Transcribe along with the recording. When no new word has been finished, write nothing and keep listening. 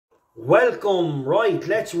Welcome. Right,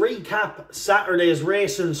 let's recap Saturday's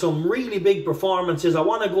racing. Some really big performances. I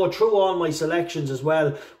want to go through all my selections as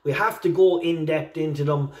well. We have to go in depth into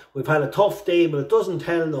them. We've had a tough day, but it doesn't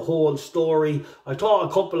tell the whole story. I thought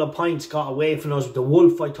a couple of points got away from us. The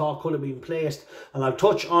Wolf I thought could have been placed, and I'll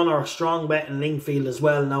touch on our strong bet in Lingfield as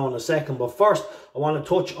well now in a second. But first I want to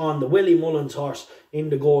touch on the Willie Mullins horse in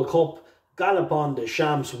the Gold Cup. Gallop on the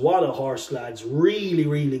Champs. What a horse, lads.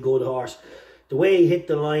 Really good horse. The way he hit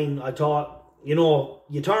the line, I thought, you know,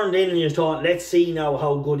 you turned in and you thought, let's see now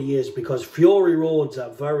how good he is, because Fury Road's a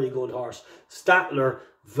very good horse. Statler,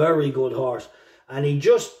 very good horse. And he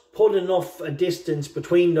just put enough a distance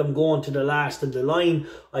between them going to the last of the line.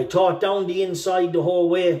 I thought down the inside the whole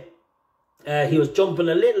way. He was jumping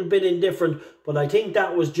a little bit indifferent, but I think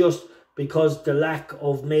that was just because the lack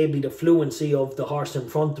of maybe the fluency of the horse in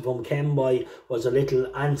front of him. Kemby was a little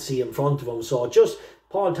antsy in front of him. So just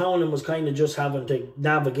Paul Townend was kind of just having to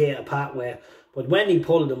navigate a pathway. But when he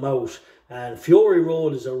pulled him out, and Fury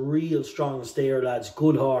Road is a real strong stayer, lads.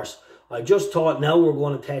 Good horse. I just thought now we're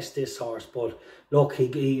going to test this horse. But look,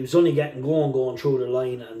 he was only getting going through the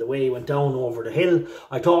line, and the way he went down over the hill.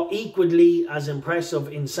 I thought equally as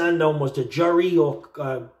impressive in Sandown was the Jerry,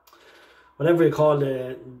 whatever you call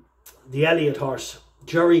the Elliott horse.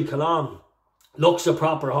 Jerry Calam looks a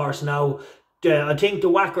proper horse now. I think the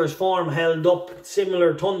Whacker's form held up.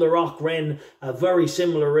 Similar, Thunder Rock ran a very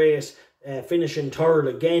similar race, finishing third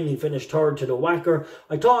again. He finished third to the Whacker.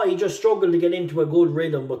 I thought he just struggled to get into a good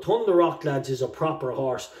rhythm, but Thunder Rock, lads, is a proper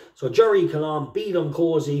horse. So Jerry Calam beat him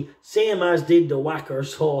cozy, same as did the Whacker.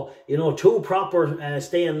 So, you know, two proper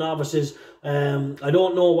staying novices. I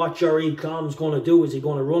don't know what Jerry Calam's going to do. Is he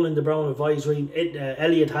going to run in the Brown Advisory?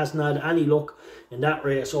 Elliott hasn't had any luck in that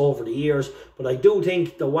race over the years, but I do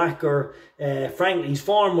think the Whacker, frankly, his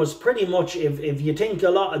form was pretty much, if you think a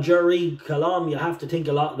lot of Jerry Calam, you have to think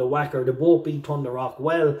a lot of the Whacker. They both beat Thunder Rock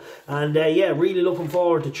well, and yeah, really looking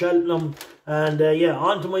forward to Cheltenham. And yeah,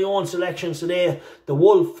 on to my own selections today. The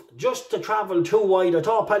Wolf, just to travel too wide. I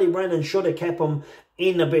thought Paddy Brennan should have kept him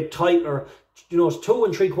in a bit tighter. You know, it's 2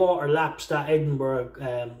 3/4 laps, that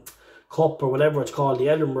Edinburgh Cup, or whatever it's called, the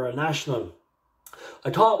Edinburgh National. I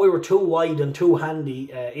thought we were too wide and too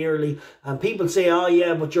handy early, and people say, oh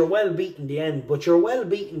yeah, but you're well beat in the end. But you're well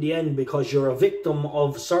beat in the end because you're a victim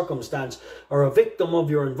of circumstance, or a victim of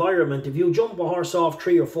your environment. If you jump a horse off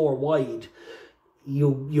 3 or 4 wide,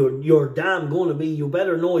 you're damn going to be, you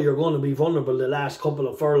better know you're going to be vulnerable the last couple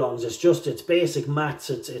of furlongs. It's basic maths,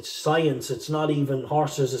 it's science. It's not even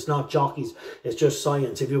horses, it's not jockeys, it's just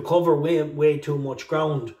science. If you cover way too much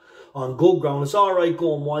ground on good ground, it's all right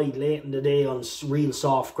going wide late in the day on real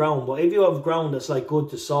soft ground, but if you have ground that's like good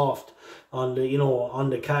to soft on the, you know,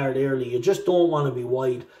 on the card early, you just don't want to be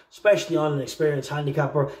wide, especially on an experienced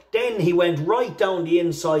handicapper. Then he went right down the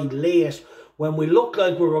inside late when we looked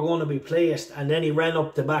like we were going to be placed, and then he ran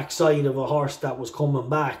up the backside of a horse that was coming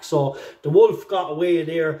back. So the Wolf got away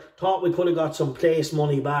there. Thought we could have got some place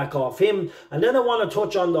money back off him. And then I want to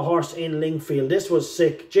touch on the horse in Lingfield. This was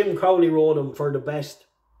sick. Jim Crowley rode him for the best.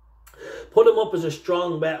 Put him up as a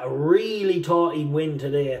strong bet. I really thought he'd win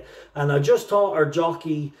today, and I just thought our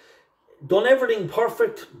jockey done everything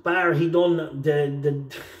perfect, bar he done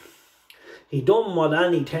he done what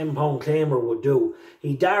any £10 claimer would do.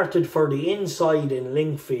 He darted for the inside in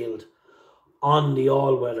Lingfield on the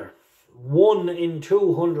all-weather. 1 in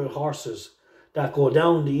 200 horses that go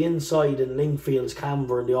down the inside in Lingfield's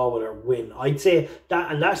camber in the all-weather win. I'd say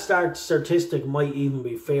that, and that statistic might even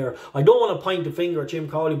be fair. I don't want to point the finger at Jim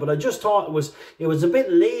Crowley, but I just thought it was a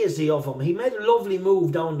bit lazy of him. He made a lovely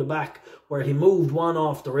move down the back where he moved one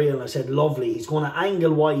off the rail, and I said, lovely, he's going to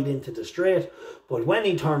angle wide into the straight. But when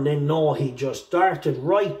he turned in, no, he just started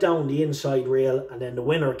right down the inside rail, and then the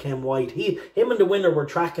winner came wide. Him and the winner were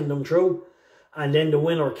tracking them through, and then the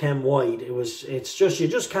winner came wide. It's just, you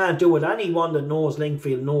just can't do it. Anyone that knows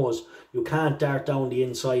Lingfield knows you can't dart down the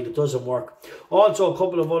inside. It doesn't work. Also, a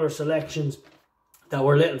couple of other selections that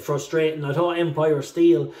were a little frustrating. I thought Empire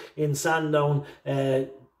Steel in Sandown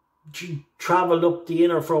travelled up the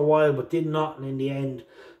inner for a while, but did nothing in the end.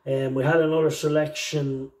 We had another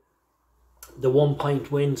selection, the 1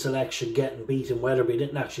 point win selection, getting beaten Weatherby.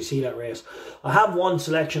 Didn't actually see that race. I have one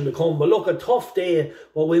selection to come, but look, a tough day.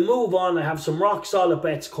 But we move on. I have some rock solid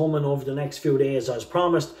bets coming over the next few days, as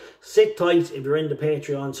promised. Sit tight if you're in the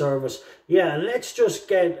Patreon service. Yeah, and let's just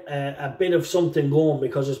get a bit of something going,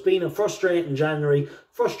 because it's been a frustrating January,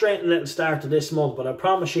 frustrating little start to this month. But I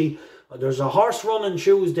promise you, there's a horse running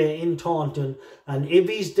Tuesday in Taunton, and if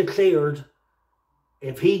he's declared,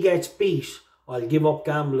 if he gets beat, I'll give up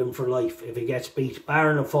gambling for life if he gets beat,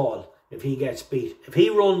 barring a fall. if he gets beat. If he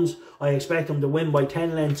runs, I expect him to win by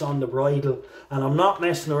 10 lengths on the bridle. And I'm not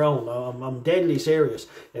messing around. I'm deadly serious.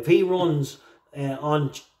 If he runs in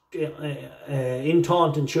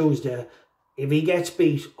Taunton Tuesday, if he gets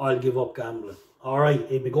beat, I'll give up gambling. Alright,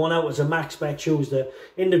 he'll be going out as a max bet Tuesday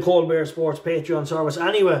in the Colbert Sports Patreon service.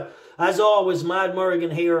 Anyway, as always, Mad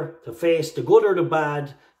Merrigan here to face the good or the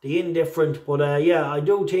bad, the indifferent. But yeah, I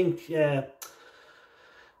do think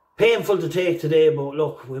painful to take today, but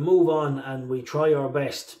look, we move on and we try our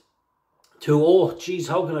best to, oh geez,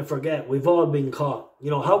 how can I forget? We've all been caught. You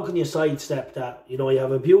know, how can you sidestep that? You know, you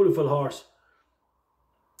have a beautiful horse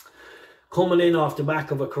coming in off the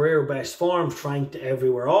back of a career best, form franked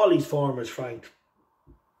everywhere, all these formers franked,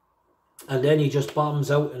 and then he just bombs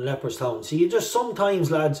out in Leopardstown. So you just, sometimes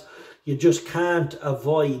lads, you just can't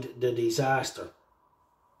avoid the disaster.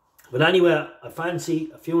 But anyway, I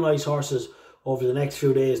fancy a few nice horses over the next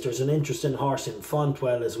few days. There's an interesting horse in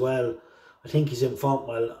Fontwell as well. I think he's in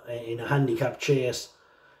Fontwell in a handicap chase.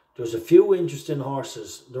 There's a few interesting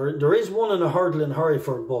horses. There is one in a hurdle in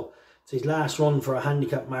Hereford, but it's his last run for a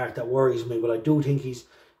handicap mark that worries me. But I do think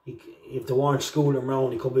if they weren't schooling him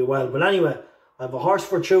round, he could be well. But anyway, I have a horse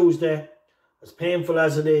for Tuesday. As painful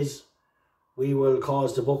as it is, we will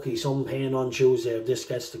cause the bookie some pain on Tuesday if this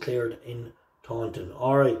gets declared in Taunton.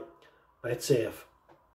 Alright, bet safe.